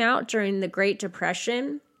that came out during the Great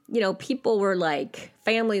Depression, you know, people were like,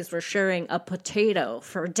 families were sharing a potato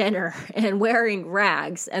for dinner and wearing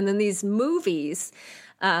rags. And then these movies,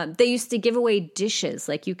 they used to give away dishes.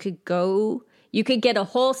 Like you could get a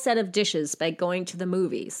whole set of dishes by going to the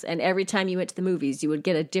movies. And every time you went to the movies, you would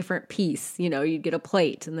get a different piece. You know, you'd get a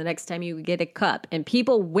plate, and the next time you would get a cup. And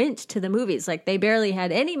people went to the movies. Like they barely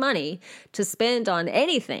had any money to spend on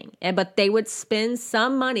anything. But they would spend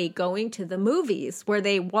some money going to the movies where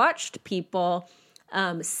they watched people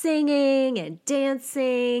singing and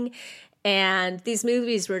dancing. And these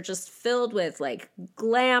movies were just filled with like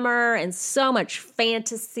glamour and so much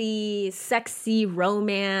fantasy, sexy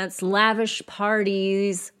romance, lavish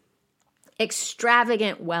parties,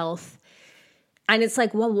 extravagant wealth. And it's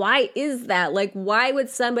like, well, why is that? Like, why would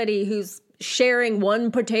somebody who's sharing one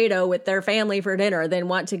potato with their family for dinner then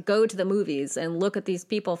want to go to the movies and look at these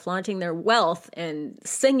people flaunting their wealth and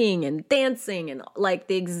singing and dancing and like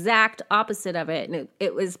the exact opposite of it? And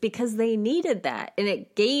it was because they needed that. And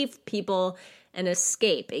it gave people an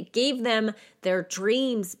escape. It gave them their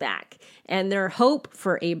dreams back and their hope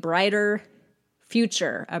for a brighter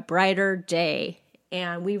future, a brighter day.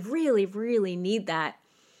 And we really, really need that.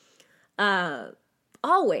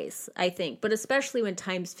 Always, I think, but especially when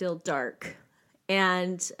times feel dark.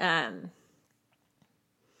 And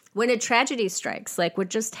when a tragedy strikes, like what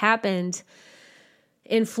just happened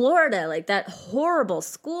in Florida, like that horrible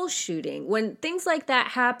school shooting, when things like that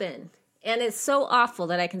happen, and it's so awful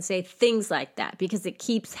that I can say things like that because it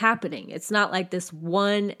keeps happening. It's not like this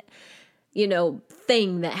one, you know,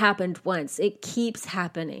 thing that happened once. It keeps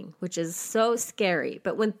happening, which is so scary.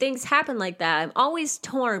 But when things happen like that, I'm always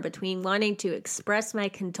torn between wanting to express my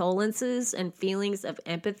condolences and feelings of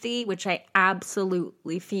empathy, which I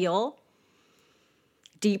absolutely feel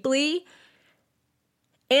deeply,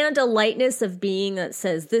 and a lightness of being that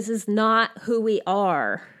says, this is not who we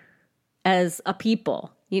are as a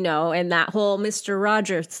people, you know, and that whole Mr.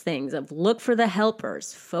 Rogers things of look for the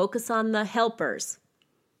helpers, focus on the helpers.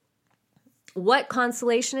 What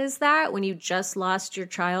consolation is that when you just lost your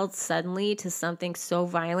child suddenly to something so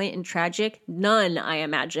violent and tragic? None, I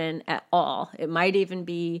imagine, at all. It might even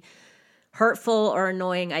be hurtful or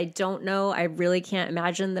annoying. I don't know. I really can't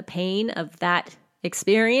imagine the pain of that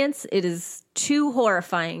experience. It is too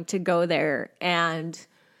horrifying to go there. And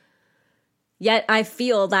yet I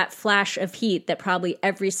feel that flash of heat that probably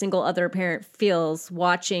every single other parent feels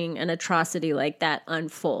watching an atrocity like that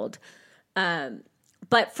unfold.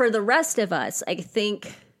 But for the rest of us, I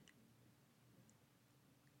think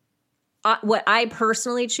what I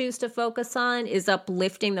personally choose to focus on is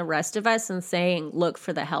uplifting the rest of us and saying, look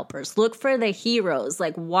for the helpers, look for the heroes.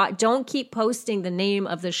 Like, don't keep posting the name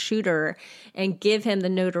of the shooter and give him the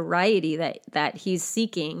notoriety that he's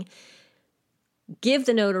seeking. Give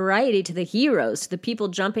the notoriety to the heroes, to the people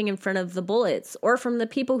jumping in front of the bullets, or from the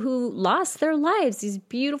people who lost their lives, these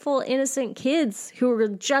beautiful, innocent kids who were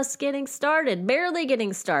just getting started, barely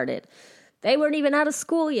getting started. They weren't even out of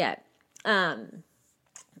school yet. And,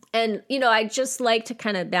 you know, I just like to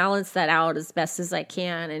kind of balance that out as best as I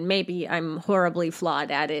can. And maybe I'm horribly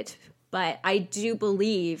flawed at it, but I do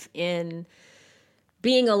believe in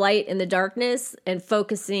being a light in the darkness and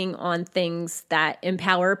focusing on things that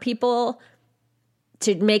empower people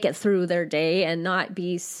to make it through their day and not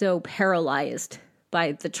be so paralyzed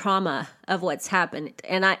by the trauma of what's happened.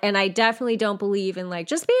 And I definitely don't believe in like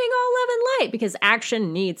just being all love and light, because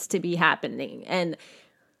action needs to be happening. And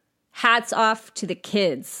hats off to the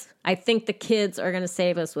kids. I think the kids are going to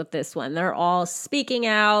save us with this one. They're all speaking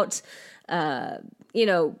out, you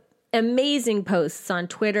know, amazing posts on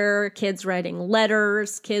Twitter, kids writing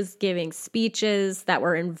letters, kids giving speeches that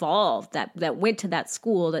were involved, that went to that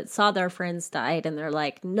school, that saw their friends died, and they're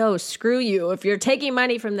like, no, screw you. If you're taking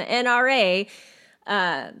money from the NRA,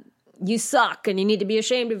 you suck and you need to be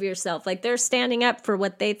ashamed of yourself. Like, they're standing up for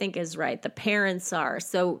what they think is right. The parents are.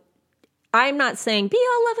 So I'm not saying be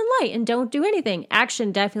all love and light and don't do anything.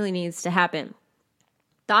 Action definitely needs to happen.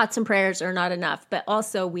 Thoughts and prayers are not enough, but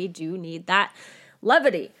also we do need that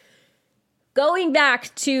levity. Going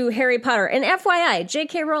back to Harry Potter, and FYI,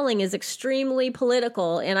 J.K. Rowling is extremely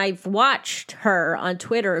political, and I've watched her on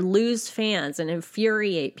Twitter lose fans and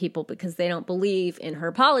infuriate people because they don't believe in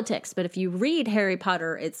her politics. But if you read Harry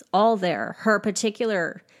Potter, it's all there. Her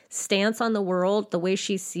particular stance on the world, the way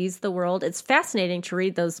she sees the world, it's fascinating to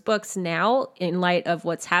read those books now in light of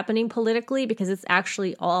what's happening politically, because it's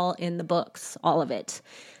actually all in the books, all of it.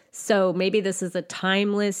 So maybe this is a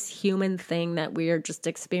timeless human thing that we are just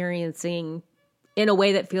experiencing in a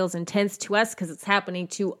way that feels intense to us because it's happening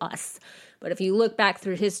to us. But if you look back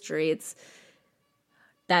through history,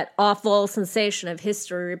 that awful sensation of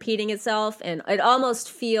history repeating itself. And it almost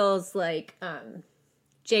feels like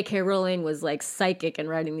J.K. Rowling was like psychic in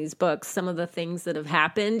writing these books. Some of the things that have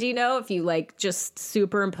happened, you know, if you like just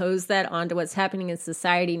superimpose that onto what's happening in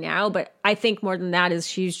society now. But I think more than that is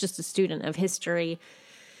she's just a student of history.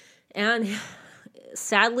 And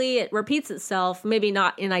sadly, it repeats itself, maybe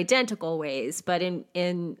not in identical ways, but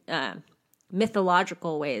in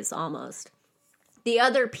mythological ways almost. The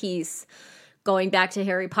other piece, going back to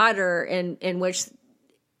Harry Potter, in which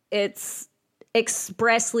it's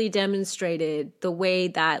expressly demonstrated the way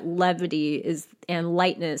that levity is and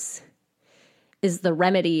lightness is the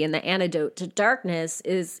remedy and the antidote to darkness,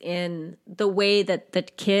 is in the way that the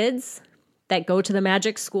kids that go to the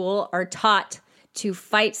magic school are taught to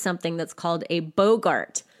fight something that's called a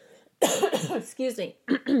bogart. Excuse me.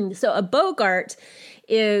 So a bogart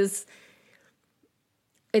is,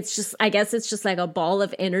 I guess it's just like a ball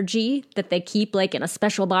of energy that they keep like in a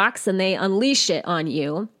special box, and they unleash it on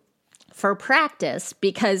you for practice,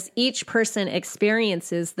 because each person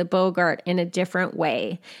experiences the bogart in a different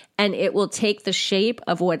way, and it will take the shape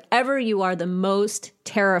of whatever you are the most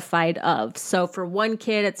terrified of. So for one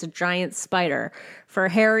kid, it's a giant spider. For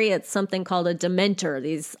Harry, it's something called a dementor,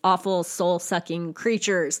 these awful soul-sucking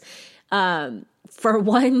creatures. For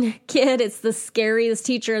one kid, it's the scariest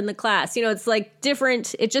teacher in the class. You know, it's like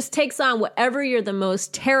different. It just takes on whatever you're the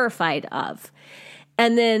most terrified of.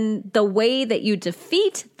 And then the way that you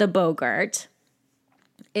defeat the bogart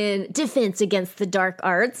in Defense Against the Dark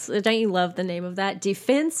Arts, don't you love the name of that?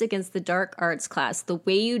 Defense Against the Dark Arts class. The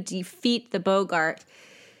way you defeat the bogart,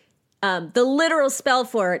 the literal spell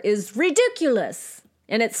for it is ridiculous.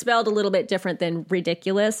 And it's spelled a little bit different than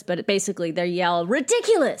ridiculous, but basically they yell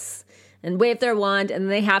ridiculous and wave their wand, and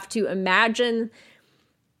they have to imagine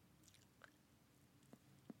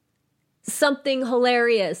something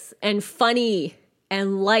hilarious and funny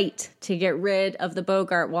and light to get rid of the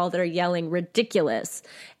bogart while they're yelling ridiculous.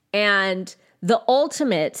 And the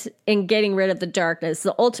ultimate in getting rid of the darkness,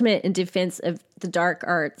 the ultimate in defense of the dark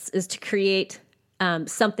arts, is to create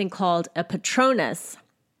something called a patronus.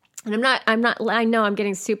 And I know I'm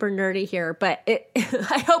getting super nerdy here, but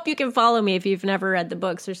I hope you can follow me if you've never read the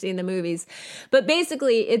books or seen the movies. But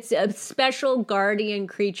basically, it's a special guardian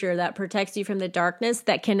creature that protects you from the darkness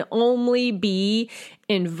that can only be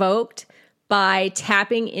invoked by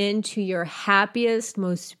tapping into your happiest,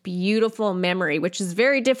 most beautiful memory, which is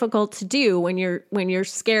very difficult to do when you're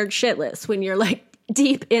scared shitless, when you're like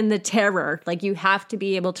deep in the terror. Like, you have to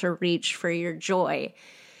be able to reach for your joy.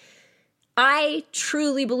 I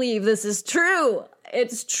truly believe this is true.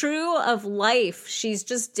 It's true of life. She's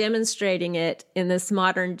just demonstrating it in this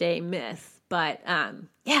modern day myth. But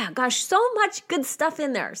yeah, gosh, so much good stuff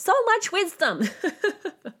in there. So much wisdom.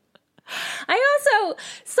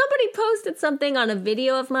 Somebody posted something on a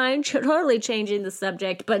video of mine, totally changing the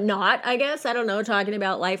subject, but not, I guess. I don't know, talking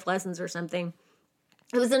about life lessons or something.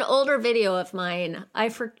 It was an older video of mine. I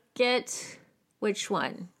forget which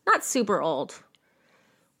one. Not super old.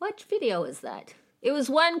 What video is that? It was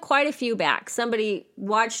one quite a few back. Somebody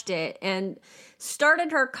watched it and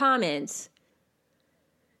started her comment.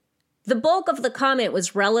 The bulk of the comment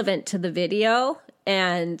was relevant to the video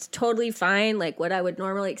and totally fine, like what I would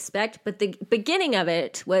normally expect. But the beginning of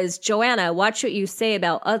it was, Joanna, watch what you say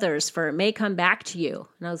about others, for it may come back to you.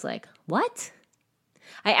 And I was like, what?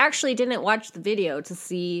 I actually didn't watch the video to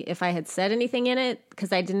see if I had said anything in it,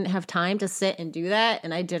 because I didn't have time to sit and do that.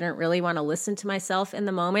 And I didn't really want to listen to myself in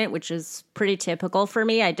the moment, which is pretty typical for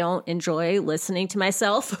me. I don't enjoy listening to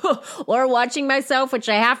myself or watching myself, which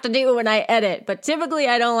I have to do when I edit. But typically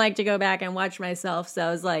I don't like to go back and watch myself. So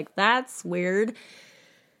I was like, that's weird.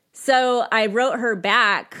 So I wrote her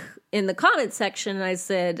back in the comment section and I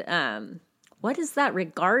said, what is that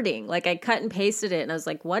regarding? Like, I cut and pasted it and I was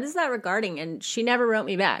like, what is that regarding? And she never wrote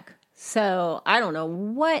me back. So I don't know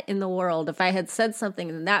what in the world, if I had said something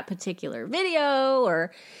in that particular video,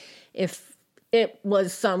 or if it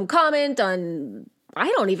was some comment on, I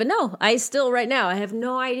don't even know. I have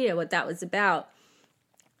no idea what that was about.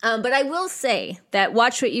 But I will say that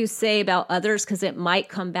watch what you say about others, because it might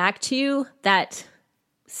come back to you. That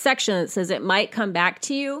section that says it might come back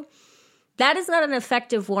to you, that is not an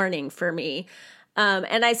effective warning for me.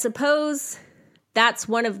 And I suppose that's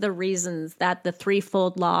one of the reasons that the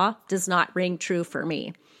threefold law does not ring true for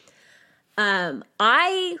me.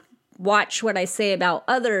 I watch what I say about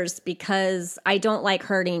others because I don't like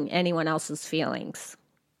hurting anyone else's feelings.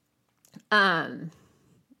 And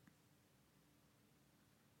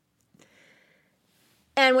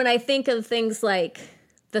when I think of things like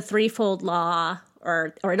the threefold law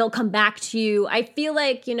or it'll come back to you. I feel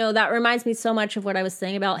like, that reminds me so much of what I was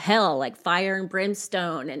saying about hell, like fire and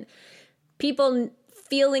brimstone, and people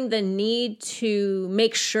feeling the need to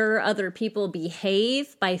make sure other people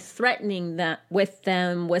behave by threatening them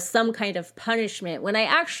with some kind of punishment, when I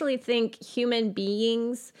actually think human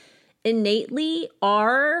beings innately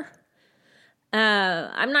are,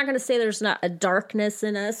 I'm not going to say there's not a darkness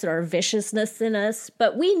in us or a viciousness in us,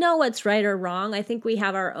 but we know what's right or wrong. I think we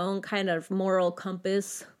have our own kind of moral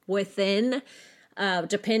compass within,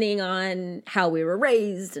 depending on how we were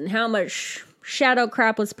raised and how much shadow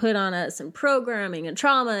crap was put on us and programming and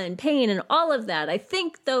trauma and pain and all of that. I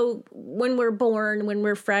think, though, when we're born, when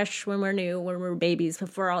we're fresh, when we're new, when we're babies,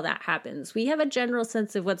 before all that happens, we have a general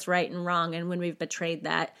sense of what's right and wrong, and when we've betrayed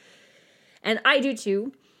that. And I do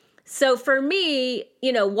too. So for me,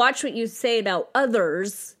 watch what you say about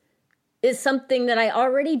others is something that I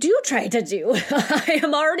already do try to do. I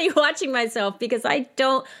am already watching myself because I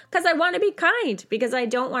want to be kind, because I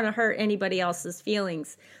don't want to hurt anybody else's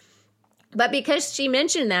feelings. But because she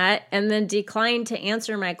mentioned that and then declined to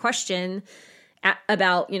answer my question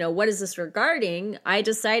about, what is this regarding, I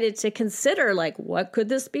decided to consider, like, what could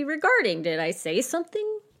this be regarding? Did I say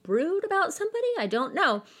something rude about somebody? I don't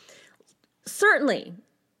know. Certainly,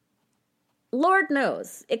 Lord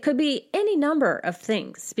knows, it could be any number of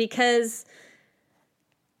things, because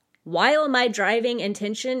while my driving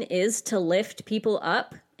intention is to lift people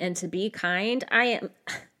up and to be kind, I am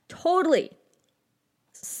totally,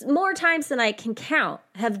 more times than I can count,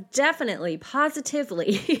 have definitely,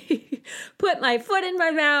 positively put my foot in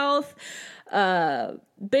my mouth,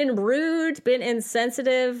 been rude, been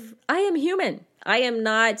insensitive. I am human. I am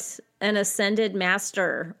not an ascended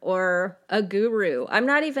master or a guru. I'm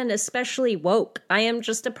not even especially woke. I am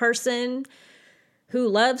just a person who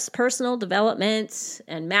loves personal development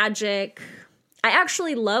and magic. I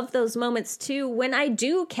actually love those moments too when I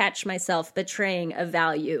do catch myself betraying a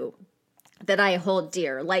value that I hold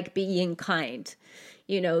dear, like being kind.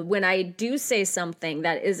 When I do say something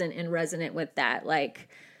that isn't in resonant with that, like,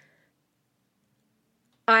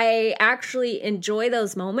 I actually enjoy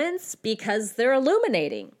those moments because they're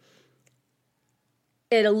illuminating.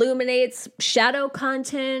 It illuminates shadow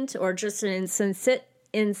content or just an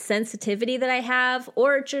insensitivity that I have,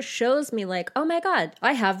 or it just shows me like, oh my God,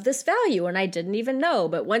 I have this value and I didn't even know.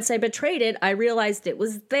 But once I betrayed it, I realized it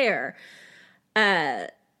was there. And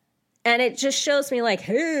it just shows me like,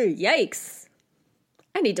 hey, yikes,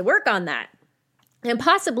 I need to work on that and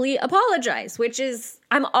possibly apologize, which is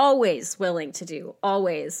I'm always willing to do,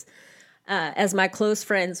 always, as my close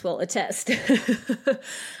friends will attest.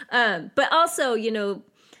 But also,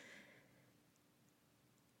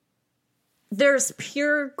 there's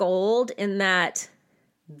pure gold in that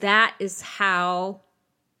is how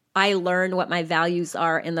I learn what my values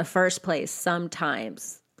are in the first place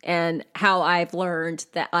sometimes. And how I've learned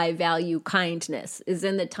that I value kindness is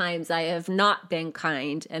in the times I have not been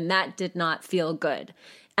kind, and that did not feel good.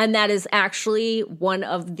 And that is actually one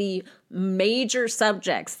of the major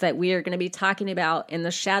subjects that we are going to be talking about in the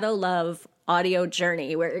Shadow Love audio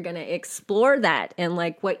journey, where you're going to explore that and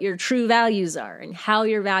like what your true values are and how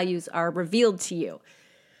your values are revealed to you.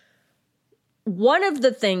 One of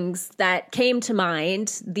the things that came to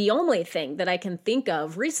mind, the only thing that I can think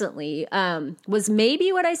of recently, was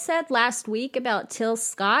maybe what I said last week about Teal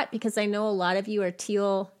Scott, because I know a lot of you are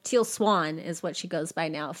Teal Swan is what she goes by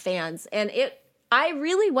now, fans. And I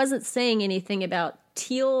really wasn't saying anything about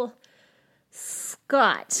Teal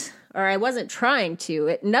Scott, or I wasn't trying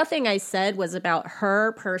to. Nothing I said was about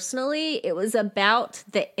her personally. It was about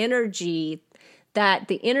the energy that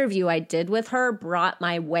the interview I did with her brought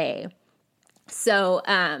my way. So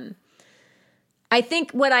I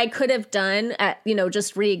think what I could have done at,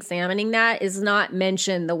 just re-examining that is not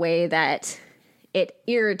mention the way that it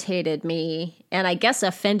irritated me and I guess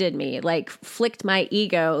offended me, like flicked my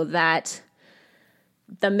ego that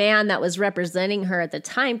the man that was representing her at the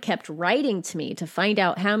time kept writing to me to find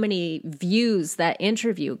out how many views that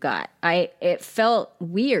interview got. It felt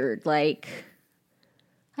weird, like,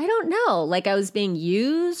 I don't know, like I was being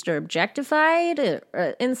used or objectified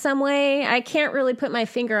in some way. I can't really put my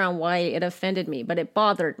finger on why it offended me, but it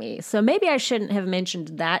bothered me. So maybe I shouldn't have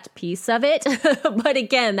mentioned that piece of it. But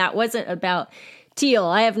again, that wasn't about Teal.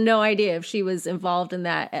 I have no idea if she was involved in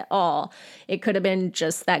that at all. It could have been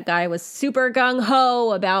just that guy was super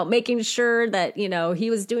gung-ho about making sure that, he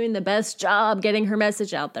was doing the best job getting her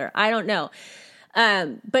message out there. I don't know.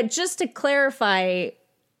 But just to clarify,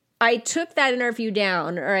 I took that interview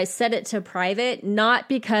down, or I set it to private, not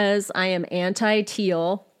because I am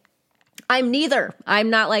anti-Teal. I'm neither.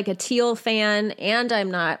 I'm not like a Teal fan, and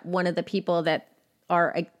I'm not one of the people that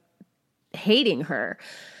are hating her.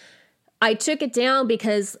 I took it down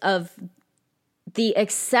because of the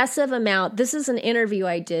excessive amount. This is an interview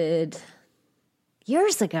I did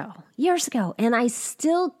years ago, and I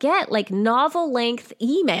still get like novel length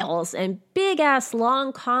emails and big ass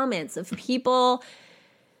long comments of people.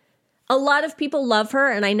 A lot of people love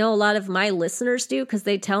her, and I know a lot of my listeners do because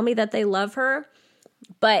they tell me that they love her.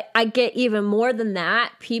 But I get even more than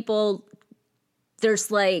that. People,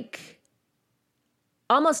 there's like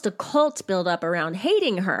almost a cult buildup around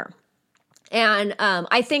hating her. And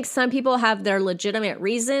I think some people have their legitimate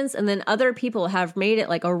reasons, and then other people have made it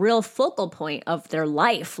like a real focal point of their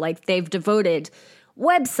life. Like they've devoted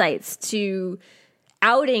websites to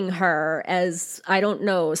outing her as, I don't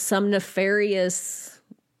know, some nefarious,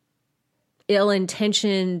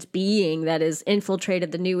 ill-intentioned being that has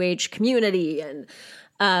infiltrated the New Age community. And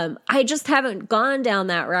I just haven't gone down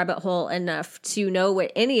that rabbit hole enough to know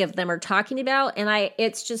what any of them are talking about. And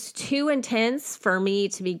it's just too intense for me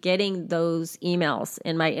to be getting those emails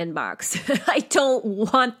in my inbox. I don't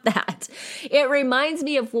want that. It reminds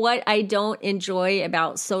me of what I don't enjoy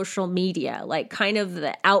about social media, like kind of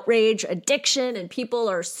the outrage addiction, and people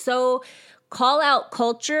are so call out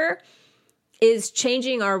culture is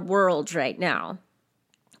changing our world right now.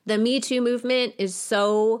 The Me Too movement is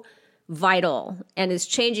so vital and is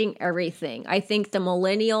changing everything. I think the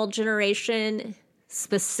millennial generation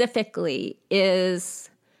specifically is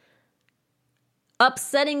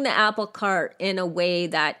upsetting the apple cart in a way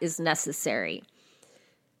that is necessary.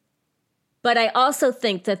 But I also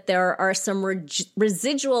think that there are some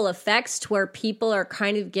residual effects to where people are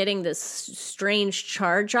kind of getting this strange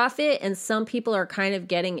charge off it. And some people are kind of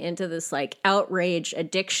getting into this like outrage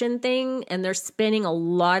addiction thing. And they're spending a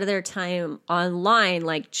lot of their time online,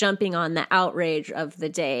 like jumping on the outrage of the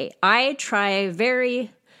day. I try very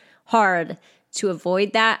hard to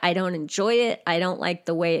avoid that. I don't enjoy it. I don't like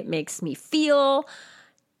the way it makes me feel.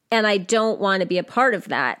 And I don't want to be a part of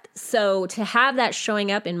that. So to have that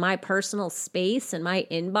showing up in my personal space and my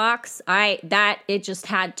inbox, it just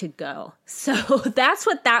had to go. So that's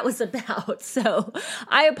what that was about. So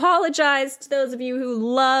I apologize to those of you who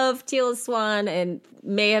love Tila Swan and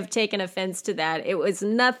may have taken offense to that. It was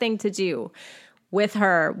nothing to do with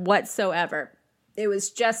her whatsoever. It was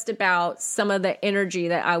just about some of the energy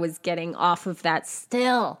that I was getting off of that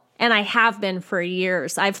still. And I have been for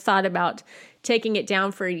years. I've thought about taking it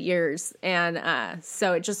down for years. And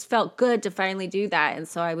so it just felt good to finally do that. And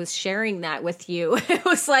so I was sharing that with you. It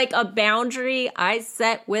was like a boundary I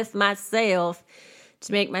set with myself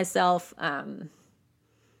to make myself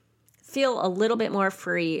feel a little bit more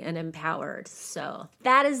free and empowered. So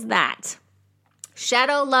that is that.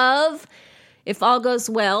 Shadow Love, if all goes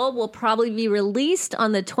well, will probably be released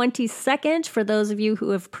on the 22nd for those of you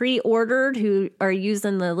who have pre-ordered, who are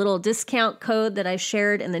using the little discount code that I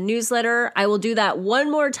shared in the newsletter. I will do that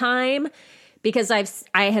one more time because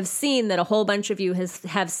I have seen that a whole bunch of you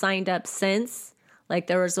have signed up since. Like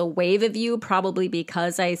there was a wave of you, probably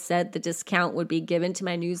because I said the discount would be given to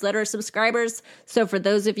my newsletter subscribers. So for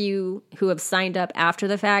those of you who have signed up after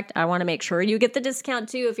the fact, I want to make sure you get the discount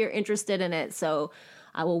too if you're interested in it. So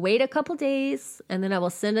I will wait a couple days and then I will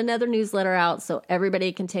send another newsletter out so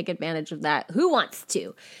everybody can take advantage of that who wants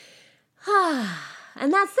to.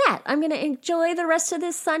 And that's that. I'm going to enjoy the rest of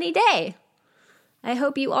this sunny day. I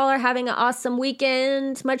hope you all are having an awesome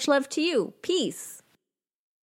weekend. Much love to you. Peace.